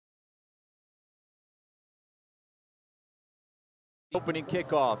Opening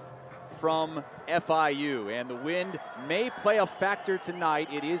kickoff from FIU, and the wind may play a factor tonight.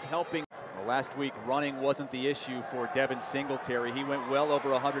 It is helping. Well, last week, running wasn't the issue for Devin Singletary. He went well over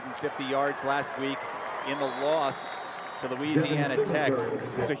 150 yards last week in the loss to Louisiana Tech.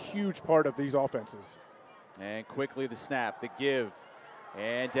 It's a huge part of these offenses. And quickly the snap, the give.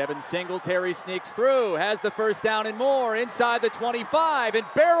 And Devin Singletary sneaks through, has the first down and more inside the 25 and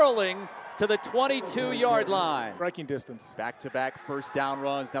barreling to the 22-yard line. Striking distance. Back-to-back first down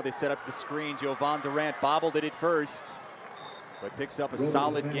runs. Now they set up the screen. Jovan Durant bobbled it at first, but picks up a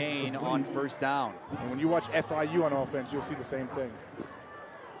solid gain on first down. And when you watch FIU on offense, you'll see the same thing.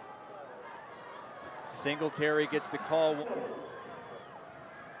 Singletary gets the call.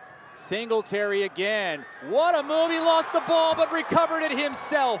 Singletary again. What a move. He lost the ball, but recovered it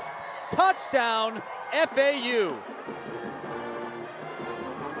himself. Touchdown, FAU.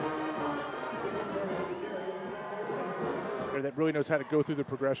 That really knows how to go through the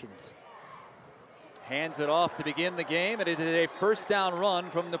progressions. Hands it off to begin the game, and it is a first down run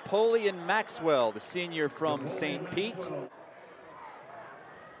from Napoleon Maxwell, the senior from St. Pete.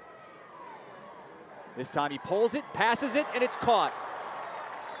 This time he pulls it, passes it, and it's caught.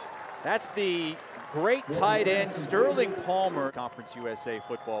 That's the great tight end Sterling Palmer. Conference USA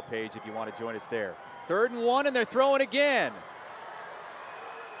football page if you want to join us there. 3rd and 1, and they're throwing again.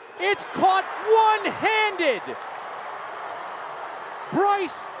 It's caught one-handed.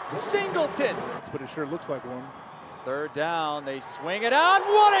 Bryce Singleton. But it sure looks like one. 3rd down, they swing it out.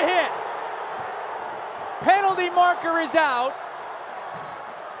 What a hit! Penalty marker is out.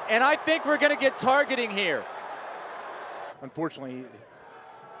 And I think we're going to get targeting here. Unfortunately,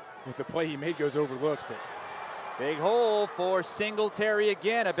 with the play he made goes overlooked. But big hole for Singletary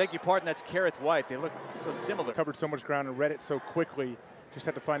again. I beg your pardon, that's Kareth White. They look so similar. Covered so much ground and read it so quickly. Just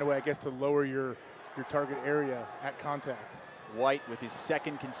had to find a way, I guess, to lower your target area at contact. White with his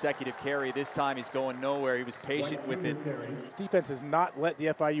 2nd consecutive carry. This time he's going nowhere. He was patient with it. His defense has not let the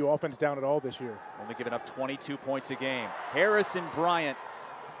FIU offense down at all this year. Only giving up 22 points a game. Harrison Bryant,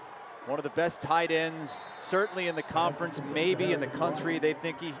 one of the best tight ends, certainly in the conference, maybe in the country. They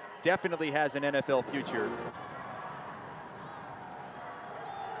think he definitely has an NFL future.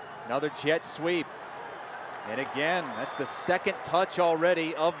 Another jet sweep. And again, that's the 2nd touch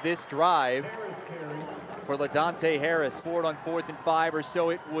already of this drive for LaDante Harris. Forward on 4th and 5 or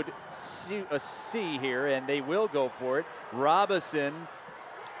so, it would see a C here, and they will go for it. Robinson,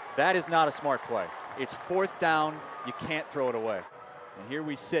 that is not a smart play. It's 4th down, you can't throw it away. And here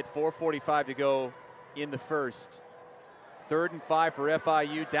we sit, 4:45 to go in the first. 3rd and 5 for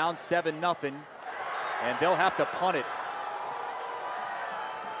FIU, down 7-0, and they'll have to punt it.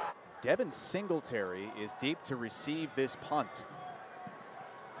 Devin Singletary is deep to receive this punt.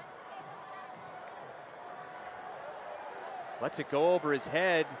 Lets it go over his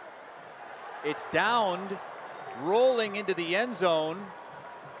head. It's downed, rolling into the end zone.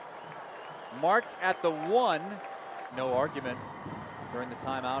 Marked at the 1. No argument during the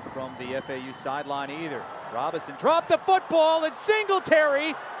timeout from the FAU sideline either. Robinson dropped the football, and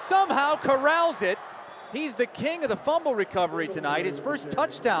Singletary somehow corrals it. He's the king of the fumble recovery tonight. His first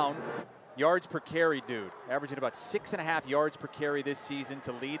touchdown. Yards per carry, dude. Averaging about 6.5 yards per carry this season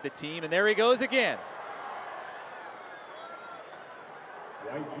to lead the team. And there he goes again.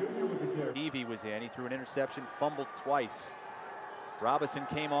 Evie was in. He threw an interception, fumbled twice. Robinson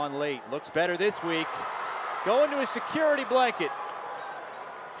came on late. Looks better this week. Going to a security blanket.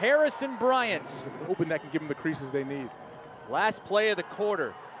 Harrison Bryant. Hoping that can give them the creases they need. Last play of the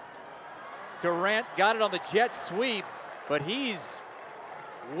quarter. Durant got it on the jet sweep, but he's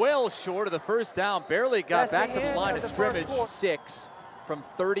well short of the first down. Barely got back to the line of scrimmage. 6 from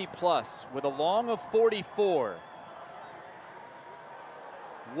 30 plus with a long of 44.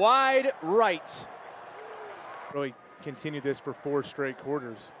 Wide right. Really continue this for 4 straight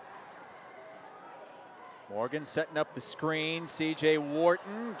quarters. Morgan setting up the screen. CJ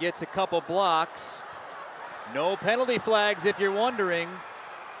Wharton gets a couple blocks. No penalty flags if you're wondering.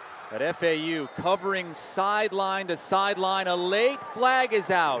 But FAU covering sideline to sideline. A late flag is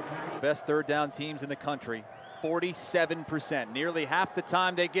out. Best 3rd down teams in the country. 47%. Nearly half the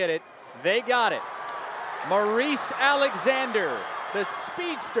time they get it, they got it. Maurice Alexander, the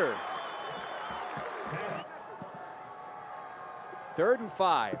speedster. 3rd and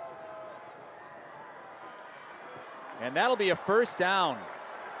 5. And that'll be a first down.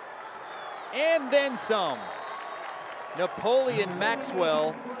 And then some. Napoleon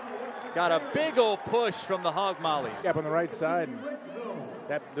Maxwell got a big old push from the Hog Mollies. Up on the right side.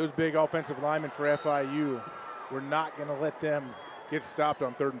 Those big offensive linemen for FIU, we're not going to let them get stopped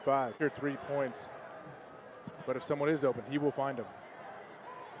on 3rd and 5. They're 3 points. But if someone is open, he will find them.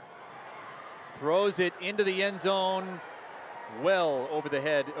 Throws it into the end zone, well over the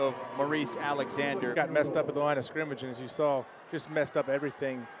head of Maurice Alexander. Got messed up at the line of scrimmage, and as you saw, just messed up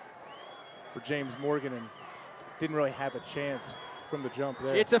everything for James Morgan and didn't really have a chance from the jump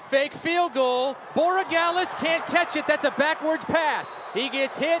there. It's a fake field goal. Borregales can't catch it. That's a backwards pass. He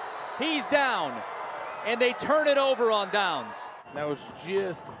gets hit, he's down, and they turn it over on downs. That was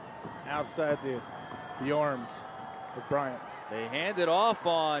just outside the arms of Bryant. They hand it off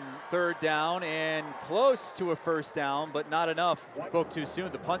on third down and close to a first down, but not enough. Spoke too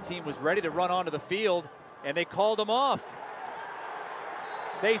soon. The punt team was ready to run onto the field, and they called him off.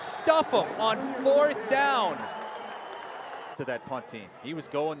 They stuff him on fourth down to that punt team. He was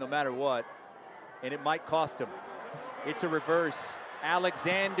going no matter what, and it might cost him. It's a reverse.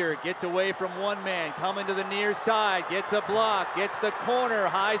 Alexander gets away from one man, coming to the near side, gets a block, gets the corner,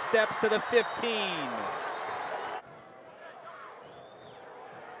 high steps to the 15.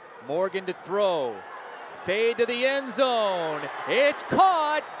 Morgan to throw, fade to the end zone. It's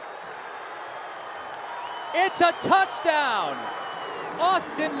caught. It's a touchdown.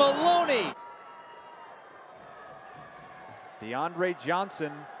 Austin Maloney. DeAndre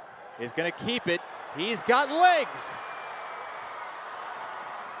Johnson is going to keep it. He's got legs.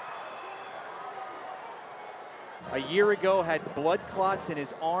 A year ago had blood clots in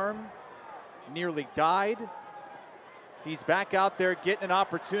his arm, nearly died. He's back out there getting an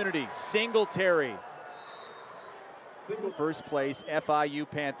opportunity. Singletary. First place, FIU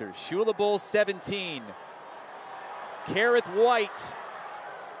Panthers. Shula Bowl 17. Kareth White.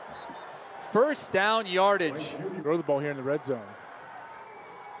 First down yardage. Throw the ball here in the red zone.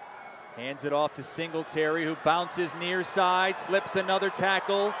 Hands it off to Singletary, who bounces near side, slips another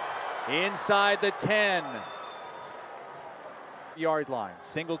tackle inside the 10-yard line.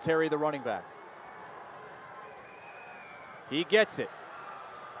 Singletary, the running back. He gets it.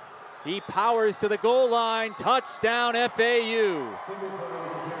 He powers to the goal line. Touchdown, FAU.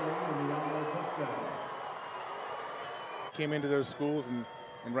 Came into those schools, and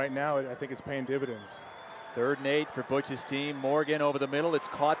right now I think it's paying dividends. 3rd and 8 for Butch's team. Morgan over the middle. It's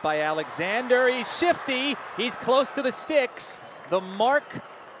caught by Alexander. He's shifty. He's close to the sticks. The mark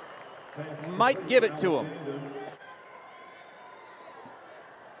might give it to him.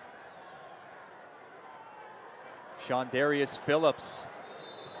 Shondarius Phillips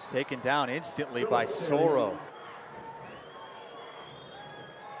taken down instantly by Soro.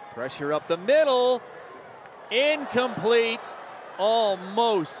 Pressure up the middle. Incomplete.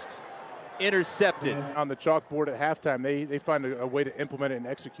 Almost intercepted. On the chalkboard at halftime, they find a way to implement it and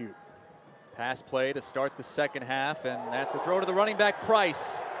execute. Pass play to start the second half, and that's a throw to the running back,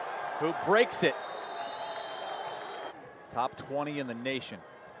 Price, who breaks it. Top 20 in the nation.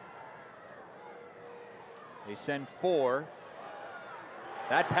 They send 4.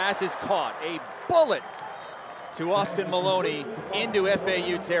 That pass is caught. A bullet to Austin Maloney into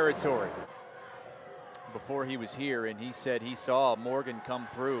FAU territory. Before he was here, and he said he saw Morgan come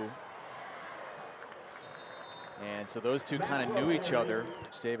through. And so those two kind of knew each other.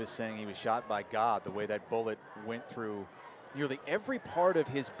 Davis saying he was shot by God, the way that bullet went through nearly every part of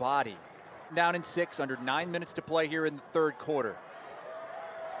his body. Down in 6, under 9 minutes to play here in the 3rd quarter.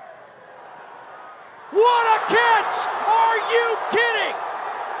 What a catch! Are you kidding?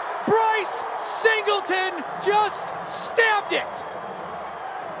 Bryce Singleton just stabbed it.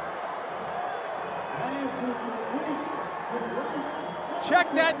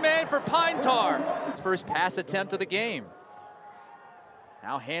 Check that man for pine tar. First pass attempt of the game.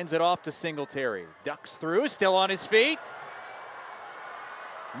 Now hands it off to Singletary. Ducks through, still on his feet.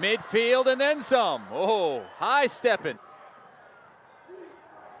 Midfield and then some. Oh, high stepping.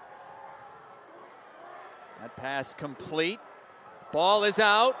 That pass complete. Ball is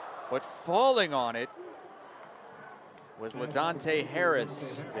out, but falling on it was LaDante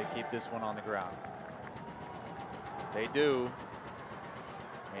Harris. They keep this one on the ground. They do.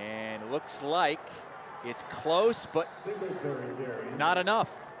 And it looks like it's close, but not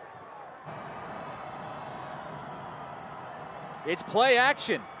enough. It's play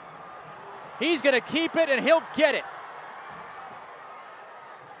action. He's going to keep it, and he'll get it.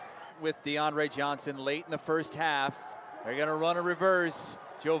 With DeAndre Johnson late in the first half. They're going to run a reverse.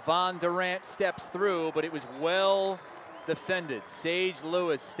 Jovan Durant steps through, but it was well defended. Sage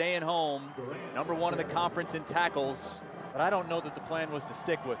Lewis staying home, #1 in the conference in tackles. But I don't know that the plan was to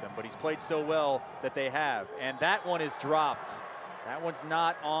stick with him, but he's played so well that they have. And that one is dropped. That one's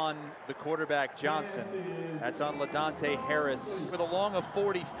not on the quarterback, Johnson. That's on LaDante Harris with a long of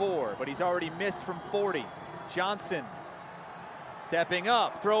 44, but he's already missed from 40. Johnson stepping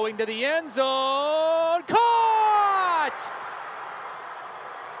up, throwing to the end zone. Caught!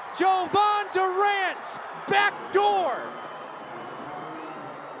 Jovan Durant, back door.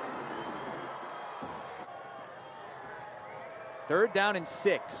 Third down and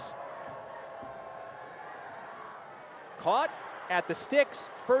 6. Caught at the sticks,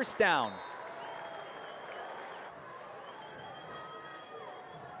 first down.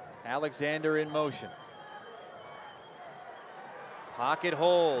 Alexander in motion. Pocket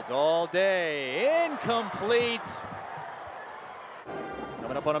holds all day, incomplete.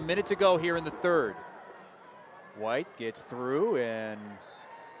 Coming up on a minute to go here in the third. White gets through and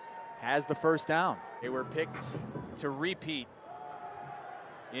has the first down. They were picked to repeat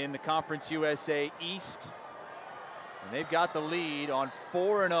in the Conference USA East. And they've got the lead on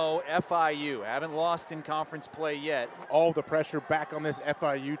 4-0 FIU. Haven't lost in conference play yet. All the pressure back on this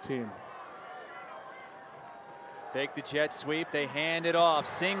FIU team. Fake the jet sweep, they hand it off.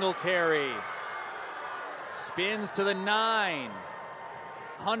 Singletary spins to the 9.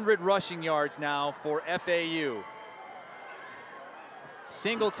 100 rushing yards now for FAU.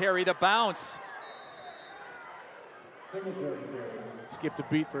 Singletary the bounce. Skipped a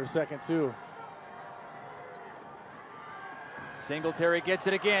beat for a second too. Singletary gets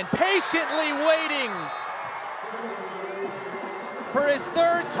it again, patiently waiting for his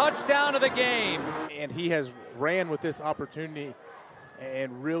third touchdown of the game. And he has ran with this opportunity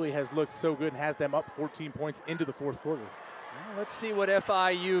and really has looked so good and has them up 14 points into the fourth quarter. Well, let's see what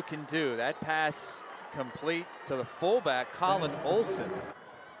FIU can do. That pass complete to the fullback, Colin Olson,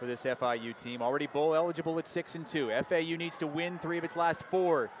 for this FIU team. Already bowl eligible at 6-2. FAU needs to win 3 of its last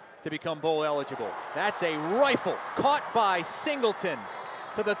 4 to become bowl eligible. That's a rifle caught by Singleton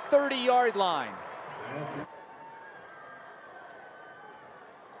to the 30-yard line.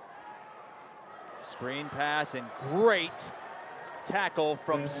 Screen pass and great tackle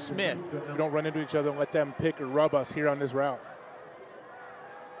from Smith. We don't run into each other and let them pick or rub us here on this route.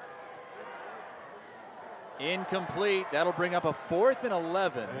 Incomplete. That'll bring up a 4th and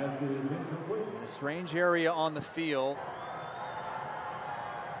 11. In a strange area on the field.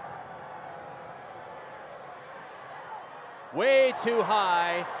 Way too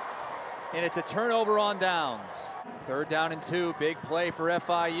high, and it's a turnover on downs. 3rd down and 2, big play for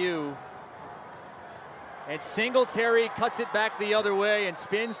FIU. And Singletary cuts it back the other way and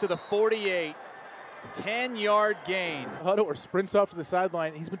spins to the 48. 10-yard gain. Huddle or sprints off to the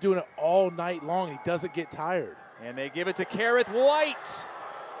sideline. He's been doing it all night long. He doesn't get tired. And they give it to Kareth White.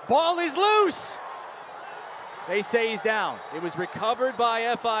 Ball is loose. They say he's down. It was recovered by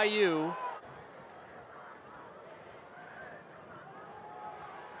FIU.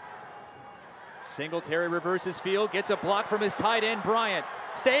 Singletary reverses field, gets a block from his tight end, Bryant.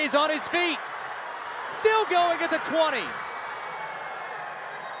 Stays on his feet. Still going at the 20.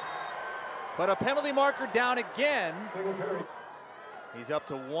 But a penalty marker down again. He's up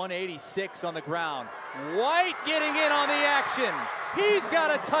to 186 on the ground. White getting in on the action. He's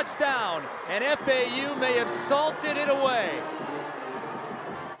got a touchdown, and FAU may have salted it away.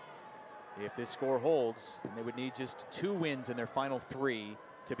 If this score holds, then they would need just 2 wins in their final 3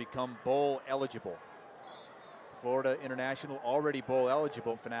 to become bowl eligible. Florida International already bowl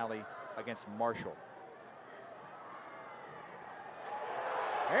eligible finale against Marshall.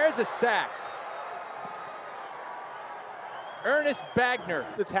 There's a sack. Ernest Bagner.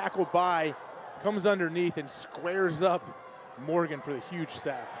 The tackle by comes underneath and squares up Morgan for the huge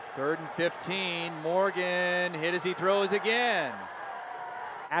sack. 3rd and 15. Morgan hit as he throws again.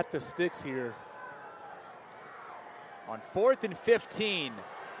 At the sticks here. On 4th and 15.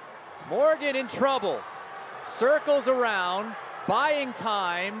 Morgan in trouble. Circles around, buying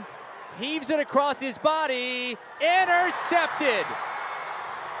time, heaves it across his body, intercepted.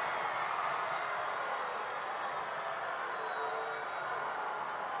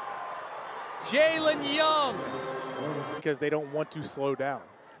 Jalen Young. Because they don't want to slow down.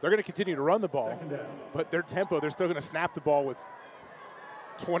 They're going to continue to run the ball, but their tempo, they're still going to snap the ball with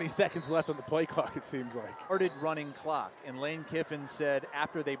 20 seconds left on the play clock, it seems like. Started running clock, and Lane Kiffin said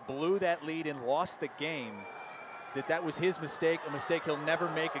after they blew that lead and lost the game that was his mistake, a mistake he'll never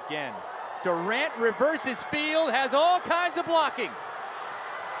make again. Durant reverses field, has all kinds of blocking.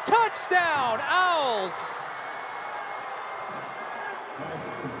 Touchdown, Owls!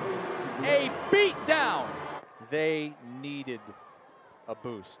 A beat down. They needed a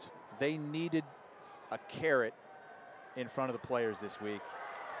boost. They needed a carrot in front of the players this week,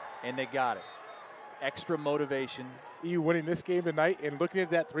 and they got it. Extra motivation. You winning this game tonight and looking at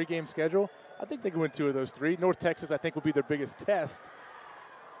that 3-game schedule, I think they can win 2 of those 3. North Texas, I think, will be their biggest test.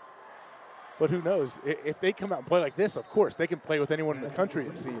 But who knows? If they come out and play like this, of course, they can play with anyone in the country,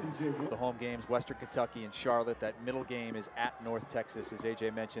 it seems. The home games, Western Kentucky and Charlotte. That middle game is at North Texas. As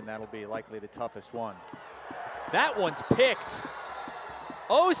AJ mentioned, that'll be likely the toughest one. That one's picked.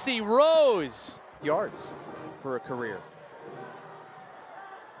 O.C. Rose. Yards for a career.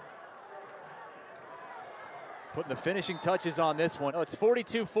 Putting the finishing touches on this one. Oh, it's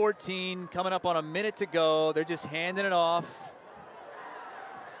 42-14, coming up on a minute to go. They're just handing it off.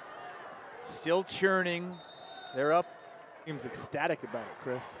 Still churning. They're up. Seems ecstatic about it,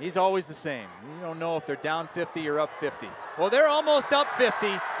 Chris. He's always the same. You don't know if they're down 50 or up 50. Well, they're almost up 50.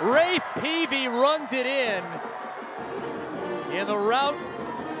 Rafe Peavy runs it in. And the route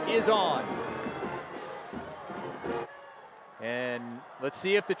is on. And let's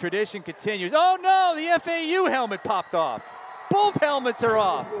see if the tradition continues. Oh no, the FAU helmet popped off. Both helmets are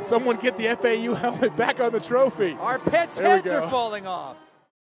off. Someone get the FAU helmet back on the trophy. Our pets' heads are falling off.